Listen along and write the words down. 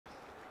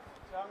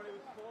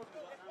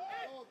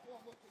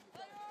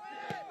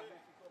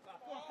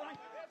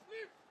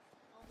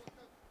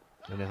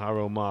And then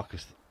Harrow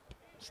Marcus.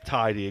 It's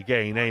tidy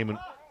again. Eamon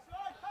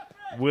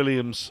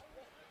Williams.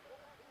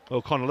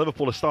 O'Connor.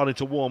 Liverpool are starting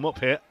to warm up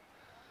here.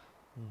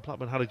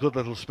 Blackburn had a good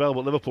little spell,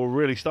 but Liverpool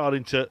really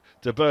starting to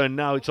burn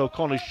now. It's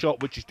O'Connor's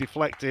shot, which is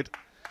deflected.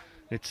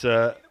 It's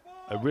a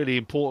really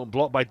important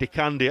block by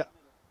DeCandia.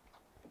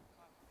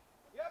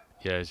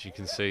 Yeah, as you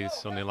can see,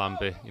 Sonny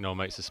Lambie,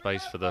 makes a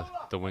space for the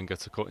winger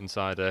to cut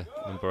inside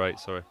number 8,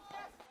 sorry.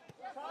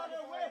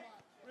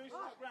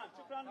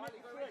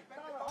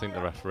 I think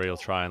the referee will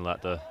try and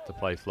let the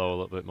play flow a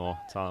little bit more.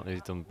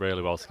 He's done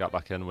really well to get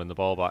back in and win the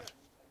ball back.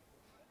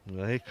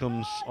 Well, here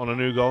comes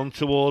Onanuga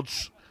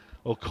towards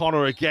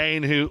O'Connor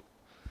again, who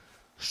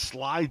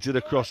slides it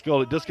across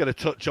goal. It does get a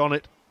touch on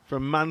it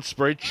from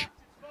Mansbridge.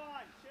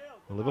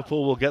 Well,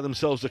 Liverpool will get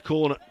themselves a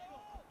corner.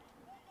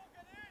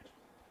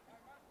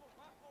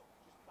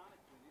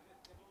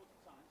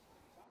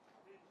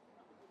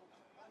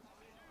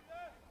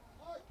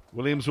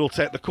 Williams will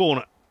take the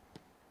corner.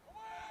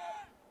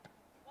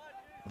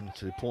 And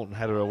it's an important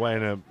header away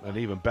and an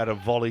even better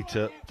volley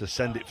to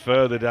send it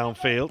further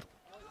downfield.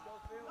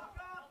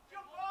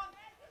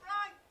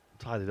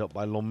 Tied it up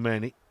by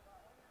Lomeni.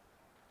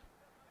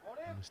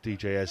 It's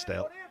DJ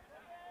Esdale.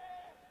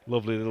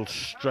 Lovely little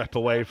strep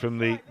away from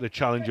the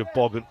challenge of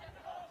Bogan.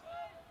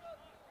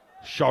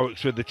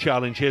 Shorrocks with the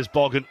challenge. Here's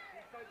Bogan.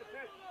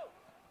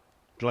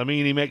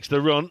 Dlamini makes the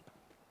run.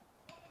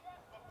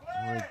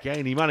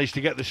 Again, he managed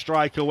to get the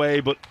strike away,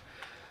 but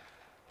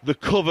the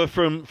cover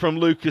from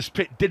Lucas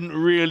Pitt didn't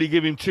really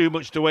give him too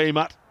much to aim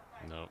at.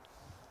 No,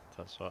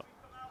 that's what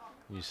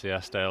you see.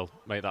 Esdale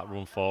make that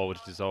run forward.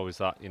 There's always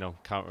that,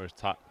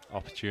 counter-attack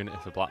opportunity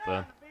for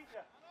Blackburn.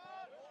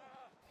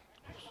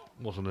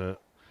 Wasn't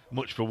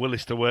much for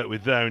Willis to work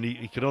with there, and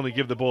he could only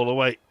give the ball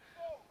away.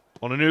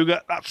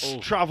 Onanuga, that's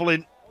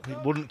travelling.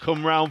 It wouldn't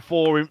come round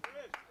for him.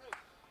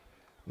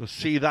 You'll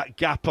see that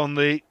gap on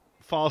the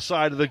far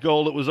side of the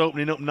goal that was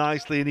opening up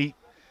nicely, and he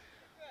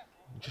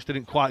just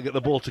didn't quite get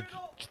the ball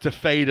to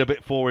fade a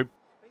bit for him.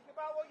 Think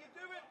about what you're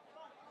doing.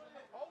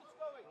 Hold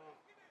Scully.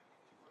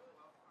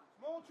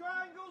 Small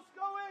triangle,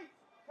 Scully.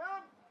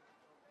 Come.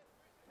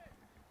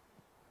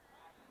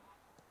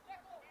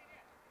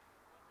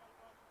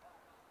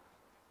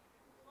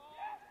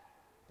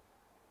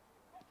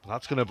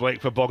 That's going to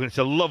break for Bogan. It's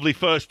a lovely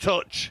first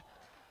touch.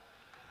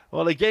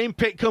 Well, again,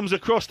 Pitt comes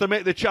across to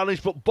make the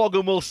challenge, but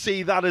Bogan will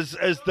see that as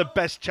the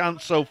best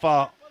chance so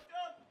far.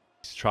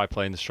 He's tried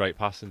playing the straight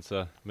pass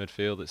into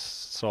midfield. It's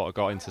sort of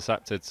got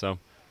intercepted, so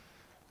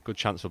good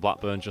chance for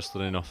Blackburn, just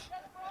enough.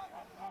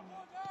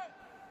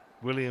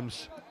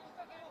 Williams.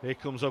 Here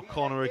comes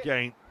O'Connor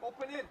again.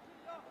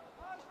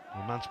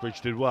 And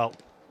Mansbridge did well.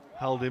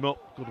 Held him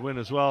up. Good win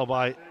as well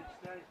by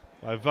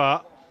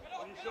VAR.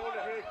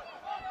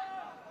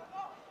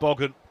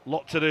 Bogan,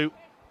 lot to do.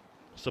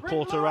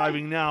 Support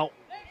arriving now.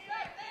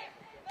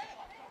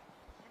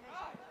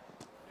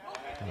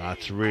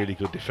 That's really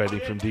good defending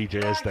from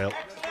DJ Esdale.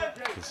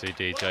 You can see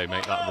DJ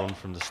make that run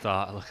from the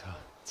start. Look how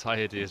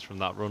tired he is from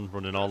that run,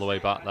 running all the way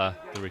back there.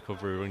 The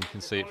recovery run, you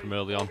can see it from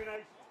early on.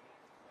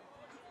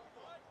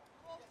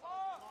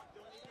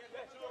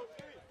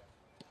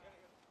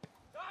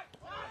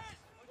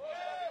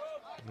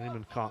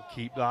 Neyman can't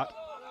keep that.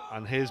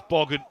 And here's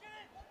Bogan.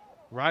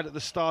 Right at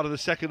the start of the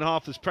second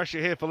half, there's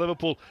pressure here for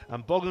Liverpool.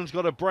 And Bogan's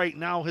got a break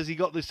now. Has he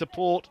got the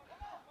support?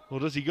 Or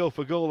does he go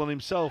for goal on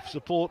himself?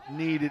 Support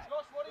needed.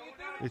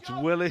 It's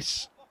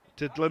Willis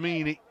to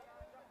Dlamini.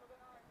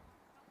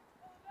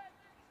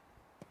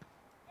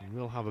 And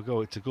we'll have a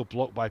go. It's a good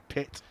block by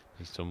Pitt.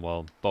 He's done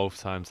well both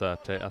times there,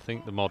 Pitt. I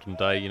think the modern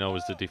day,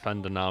 as the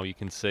defender now, you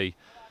can see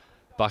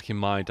back in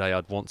my day,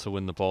 I'd want to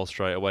win the ball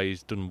straight away.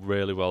 He's done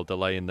really well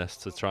delaying this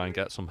to try and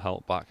get some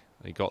help back.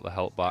 He got the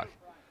help back.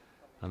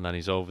 And then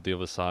he's over the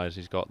other side.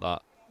 He's got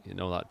that,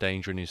 that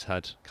danger in his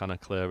head. Can I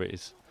clear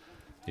it?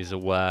 He's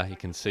aware. He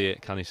can see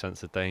it. Can he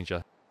sense the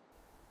danger?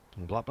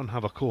 And Blackburn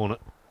have a corner.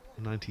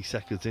 90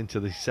 seconds into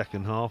the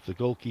second half. The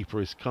goalkeeper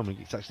is coming.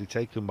 It's actually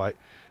taken by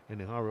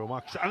Harrow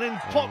Marcus. And then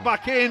put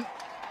back in.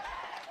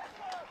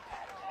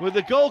 With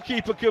the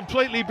goalkeeper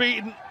completely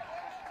beaten.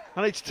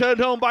 And it's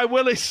turned home by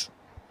Willis.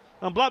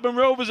 And Blackburn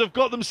Rovers have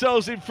got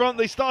themselves in front.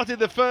 They started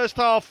the first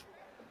half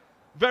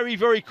very,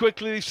 very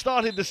quickly. They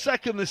started the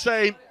second the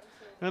same.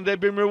 And they've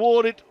been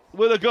rewarded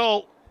with a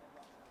goal.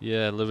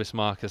 Yeah, Lewis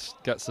Marcus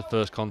gets the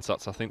first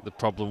contact. I think the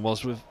problem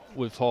was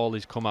with Hall.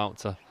 He's come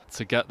out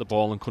to get the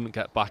ball and couldn't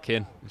get back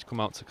in. He's come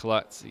out to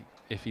collect.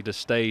 If he'd have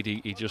stayed,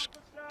 he just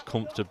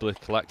comfortably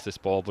collects this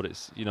ball. But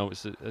it's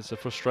it's a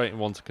frustrating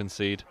one to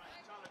concede.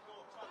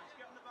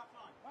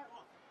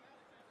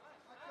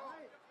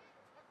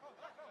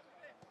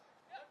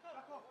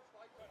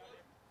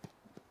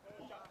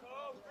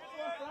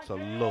 It's a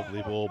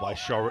lovely ball by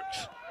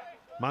Shorrocks.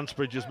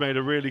 Mansbridge has made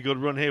a really good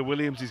run here.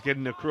 Williams is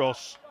getting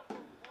across.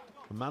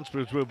 And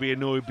Mansbridge will be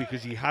annoyed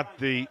because he had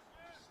the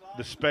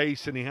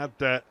space and he had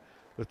the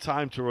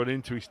time to run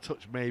into his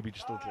touch, maybe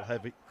just a little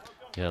heavy.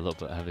 Yeah, a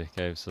little bit heavy.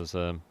 Gives us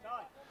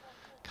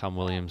Cam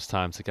Williams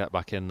time to get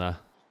back in there.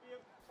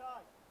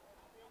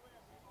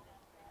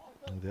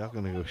 And they are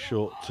going to go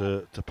short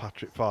to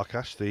Patrick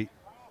Farkas, the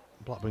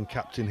Blackburn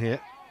captain here.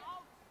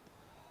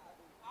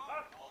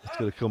 It's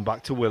going to come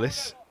back to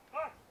Willis.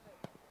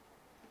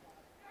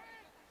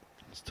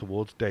 It's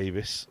towards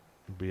Davis,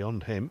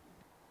 beyond him.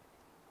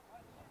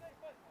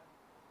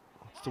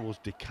 It's towards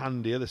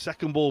DeCandia. The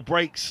second ball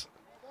breaks.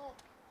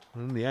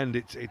 And in the end,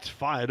 it's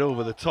fired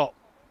over the top,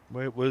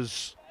 where it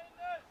was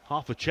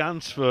half a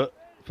chance for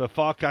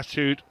Farkas,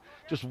 who'd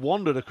just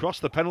wandered across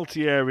the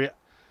penalty area.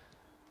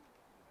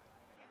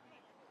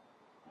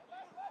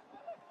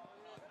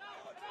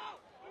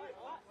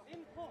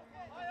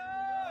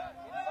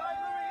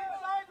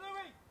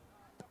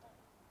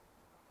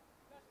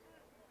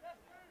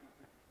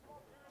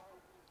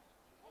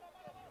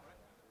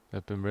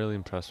 I've been really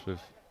impressed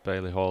with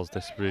Bailey Hall's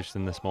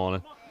distribution this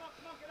morning.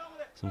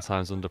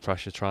 Sometimes under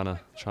pressure, trying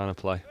to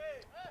play.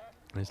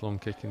 His long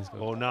kicking's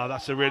good. Oh, now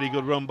that's a really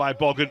good run by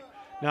Bogan.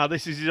 Now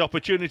this is his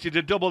opportunity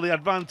to double the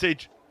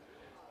advantage,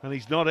 and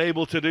he's not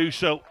able to do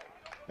so.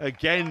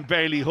 Again,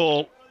 Bailey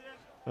Hall,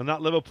 and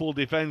that Liverpool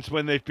defence,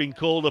 when they've been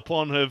called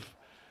upon,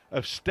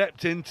 have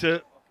stepped in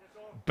to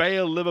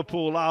bail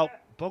Liverpool out.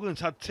 Bogan's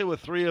had 2 or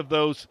 3 of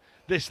those.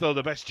 This, though,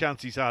 the best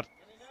chance he's had.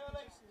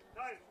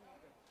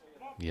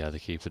 Yeah, the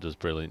keeper does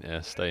brilliant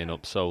here, staying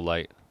up so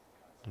late.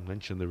 I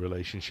mentioned the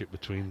relationship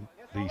between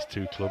these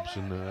two clubs,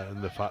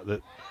 and the fact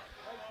that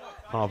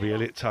Harvey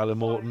Elliott, Tyler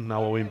Morton,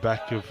 now Owen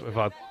Beck have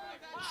had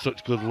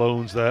such good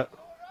loans there.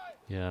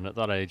 Yeah, and at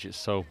that age, it's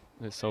so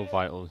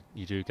vital.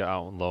 You do get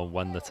out on loan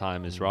when the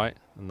time is right,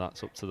 and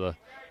that's up to the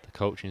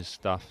coaching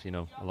staff, you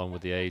know, along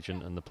with the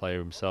agent and the player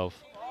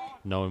himself,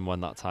 knowing when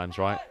that time's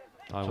right.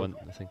 I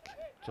think.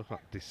 Talk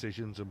about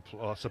decisions, and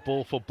it's a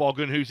ball for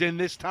Bogan, who's in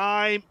this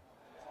time.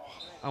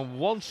 And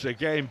once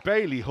again,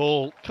 Bailey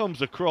Hall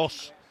comes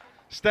across,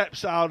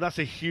 steps out. That's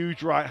a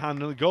huge right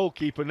hand, and the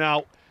goalkeeper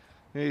now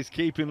is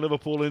keeping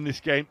Liverpool in this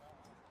game.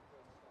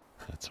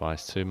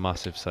 Twice, 2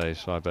 massive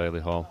saves by Bailey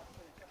Hall.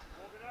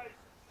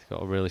 He's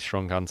got a really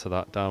strong hand to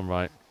that down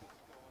right.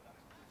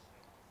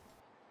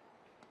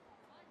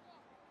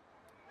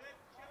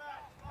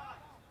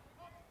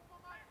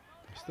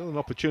 Still an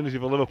opportunity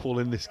for Liverpool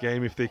in this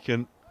game if they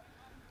can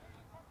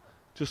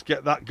just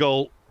get that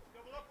goal,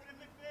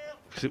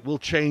 because it will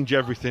change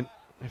everything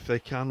if they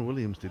can.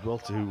 Williams did well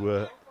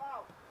to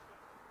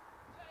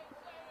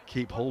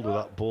keep hold of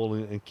that ball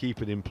and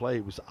keep it in play.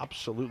 It was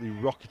absolutely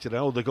rocketed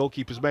out. The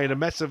goalkeeper's made a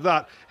mess of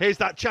that. Here's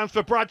that chance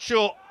for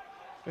Bradshaw.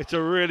 It's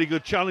a really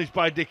good challenge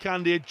by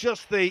DeCandia.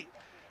 Just the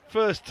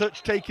first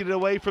touch taking it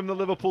away from the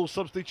Liverpool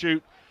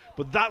substitute.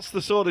 But that's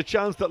the sort of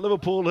chance that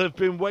Liverpool have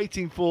been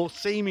waiting for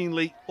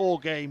seemingly all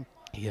game.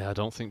 Yeah, I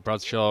don't think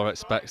Bradshaw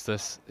expects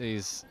this.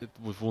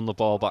 We've won the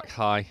ball back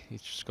high.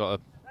 He's just got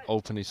to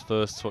open his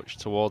first touch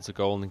towards the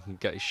goal and he can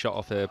get his shot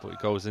off here, but it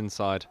goes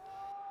inside.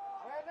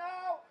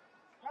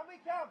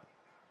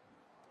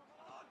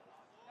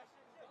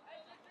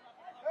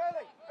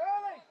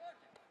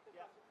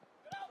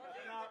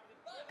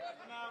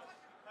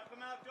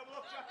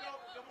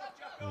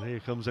 And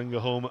here comes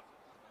Ngahoma.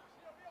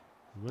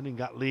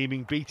 Running at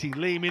Leeming, beating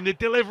Leeming. The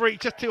delivery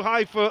just too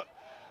high for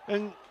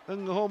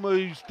Ngahoma,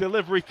 whose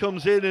delivery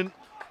comes in, and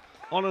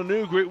on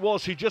Onugra it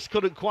was. He just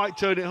couldn't quite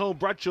turn it home.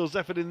 Bradshaw's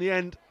effort in the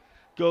end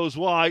goes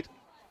wide.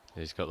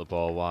 He's got the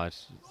ball wide.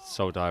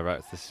 So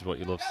direct. This is what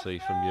you love to see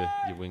from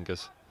your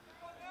wingers.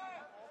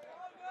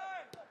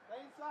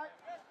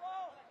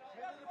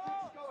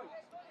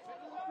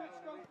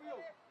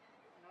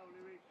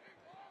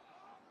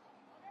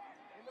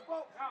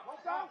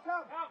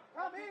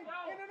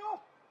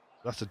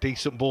 That's a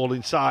decent ball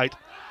inside.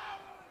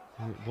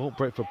 It won't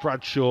break for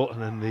Bradshaw,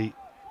 and then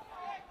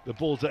the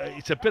ball's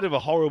it's a bit of a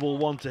horrible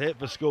one to hit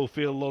for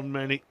Schofield on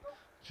many.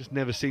 Just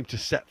never seemed to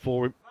set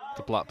for him.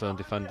 The Blackburn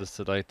defenders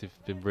today, they've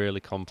been really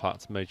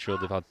compact, made sure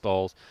they've had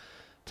balls,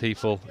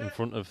 people in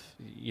front of,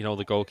 you know,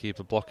 the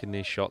goalkeeper blocking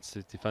these shots.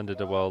 They've defended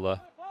it well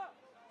there.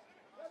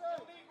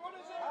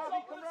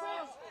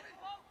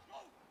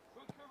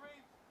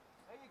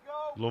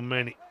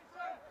 Lunmeni.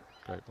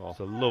 Great ball.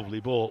 It's a lovely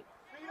ball.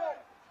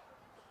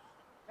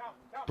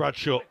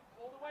 Bradshaw.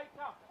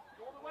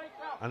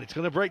 And it's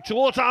going to break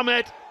towards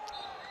Ahmed.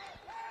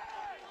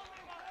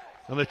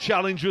 And the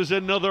challenge was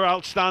another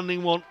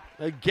outstanding one.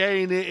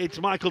 Again, it's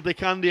Michael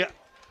DeCandia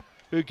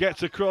who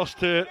gets across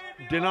to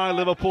deny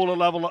Liverpool a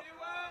leveller.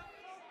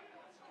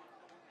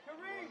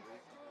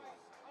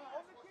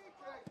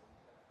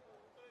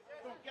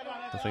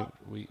 I think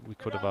we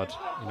could have had,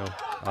 you know,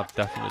 I've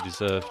definitely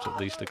deserved at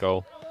least a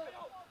goal.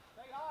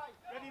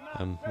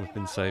 And we've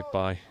been saved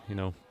by, you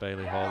know,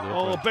 Bailey Hall.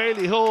 Oh,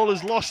 Bailey Hall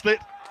has lost it.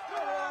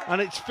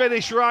 And it's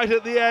finished right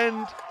at the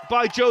end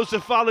by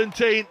Joseph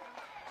Valentine,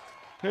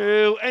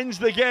 who ends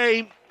the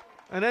game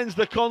and ends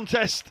the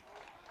contest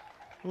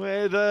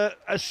with a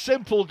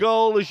simple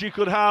goal as you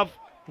could have.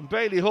 And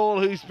Bailey Hall,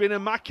 who's been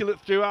immaculate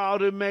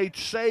throughout and made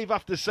save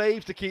after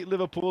save to keep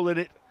Liverpool in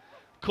it,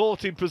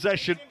 caught in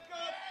possession.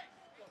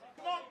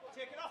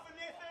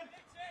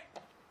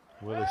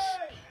 Willis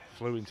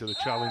flew into the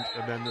challenge,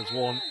 and then there's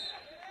one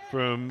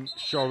from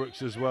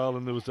Shorrocks as well,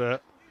 and there was a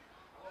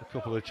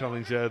couple of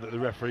challenges there that the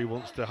referee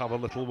wants to have a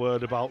little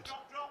word about.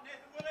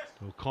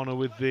 O'Connor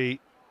with the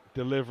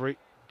delivery.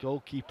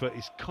 Goalkeeper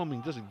is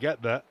coming, doesn't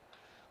get there.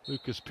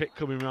 Lucas Pitt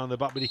coming around the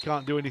back, but he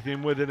can't do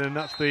anything with it, and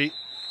that's the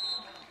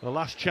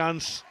last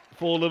chance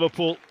for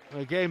Liverpool.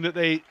 A game that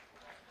they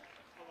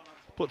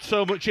put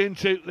so much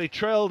into. They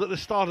trailed at the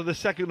start of the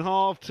second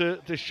half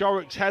to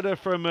Shorrock's header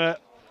from a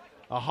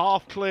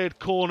half-cleared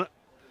corner.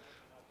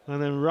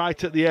 And then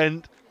right at the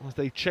end, as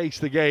they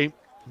chased the game,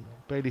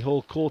 Bailey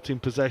Hall caught in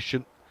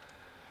possession.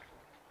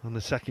 And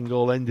the second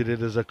goal ended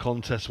it as a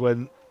contest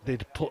when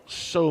they'd put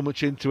so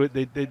much into it.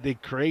 They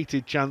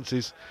created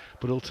chances,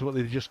 but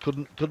ultimately they just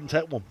couldn't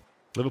take one.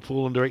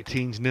 Liverpool under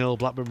 18s 0,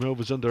 Blackburn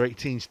Rovers under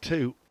 18s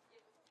 2.